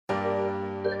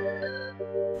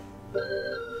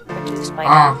Produced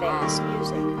by famous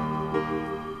music.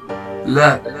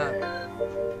 Look,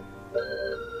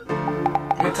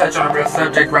 I'm gonna touch on a real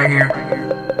subject right here.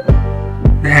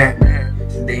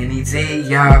 Danny T,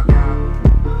 y'all.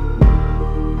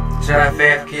 Shut up,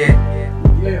 FF kid.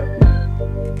 Yeah.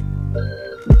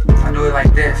 I do it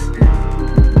like this.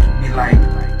 Be like,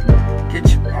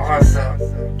 get your bars up.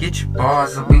 Get your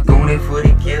bars up. We going in for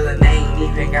the killing. They ain't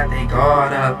even got their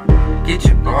guard up. Get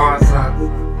your bars up.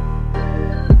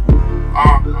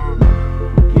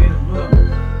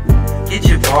 Get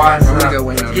your bars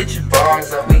up. Get your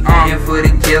bars up. We going in for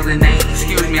the killing. They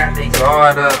ain't got their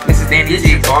guard up. This is Danny T.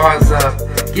 Get your bars up.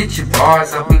 Get your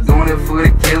bars up. We going in for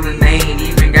the killing. They ain't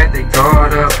even got their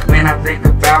guard up. When I think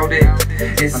about it,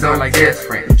 it's so like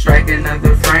different. Strike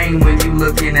another frame when you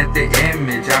looking at the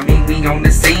image. I mean, we on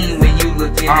the scene when you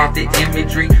looking at the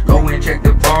imagery. Go and check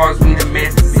the bars. We the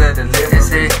masters of the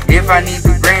delivery. If I need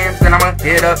the grams, then I'ma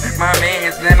hit up my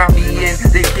mans. Then I'll be in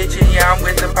the kitchen. Yeah, I'm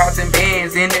with the pots and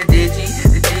pans in the digi.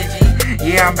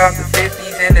 Yeah, I'm about the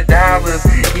 50s and the dollars.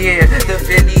 Yeah, the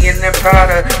 50 and the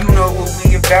Prada. You know what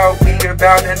we about. We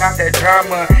about to knock that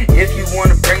drama. If you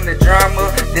wanna bring the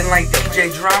drama, then like DJ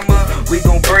Drama, we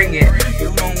gon' bring it. You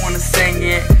don't wanna sing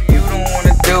it, you don't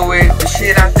wanna do it. The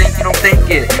shit I think you don't think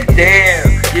it.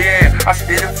 Damn, yeah, I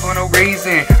spit it for no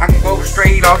reason. I can go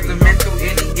straight off the mental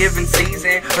any given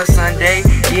season. Or Sunday,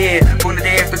 yeah, on the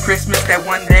day after Christmas, that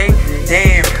one day.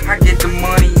 Damn, I get the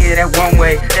money, yeah, that one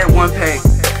way, that one pay.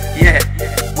 Yeah,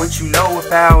 what you know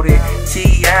about it?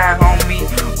 T.I. homie,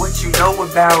 what you know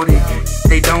about it?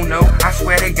 They don't know, I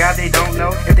swear to God they don't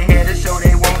know. If they had a show,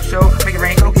 they won't show. Make it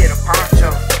rain, go get a poncho.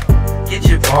 Get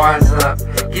your bars up,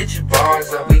 get your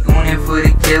bars up. We going in for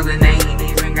the killing, they ain't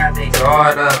even got their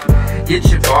guard up.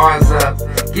 Get your bars up,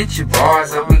 get your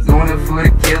bars up. We going in for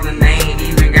the killing, they ain't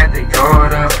even got their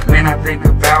guard up. When I think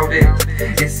about it,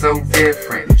 it's so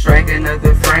different. Strike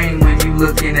another frame when you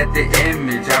looking at the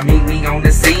image. I mean, we on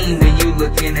the scene when you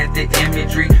looking at the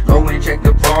imagery. Go and check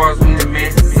the bars, we the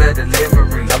masters of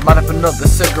delivery. I light up another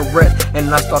cigarette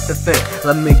and I start to think,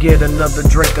 let me get another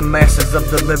drink, the masters of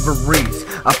deliveries.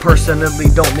 I personally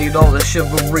don't need all the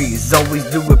chivalries, always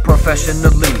do it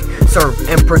professionally. Serve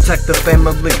and protect the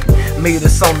family. Meet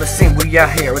us on the scene, we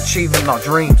out here achieving our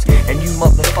dreams. And you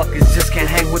motherfuckers just can't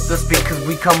hang with us because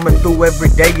we coming through every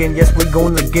day. And yes, we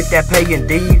gonna get that pay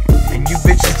indeed. And you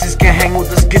bitches just can't hang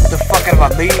with us, get the fuck out of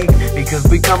our league. Because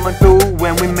we coming through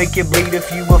when we make it bleed.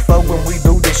 If you a foe when we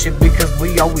do this shit, because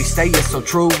we always stay it so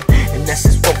true. And that's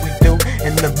just what we do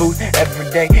in the booth every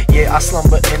day. Yeah, I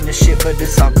slumber in the shit, but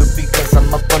it's all good because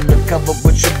I'm up undercover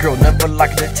with your girl. Never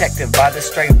like a detective, by the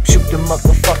straight shoot them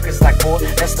motherfuckers like, boy,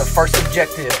 that's the first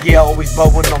objective. Yeah, always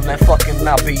bowing on that fucking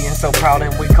not being so proud.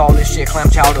 And we call this shit clam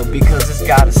chowder because it's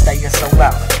gotta stay so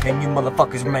loud. And you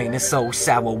motherfuckers, man, it's so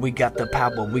sour. We got the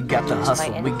power, we got the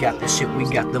hustle, we got the shit, we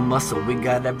got the muscle, we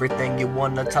got everything you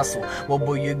wanna tussle. Well,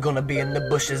 boy, you're gonna be in the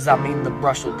bushes, I mean the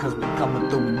brushel, cause we coming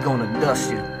through, we gonna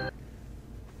dust you.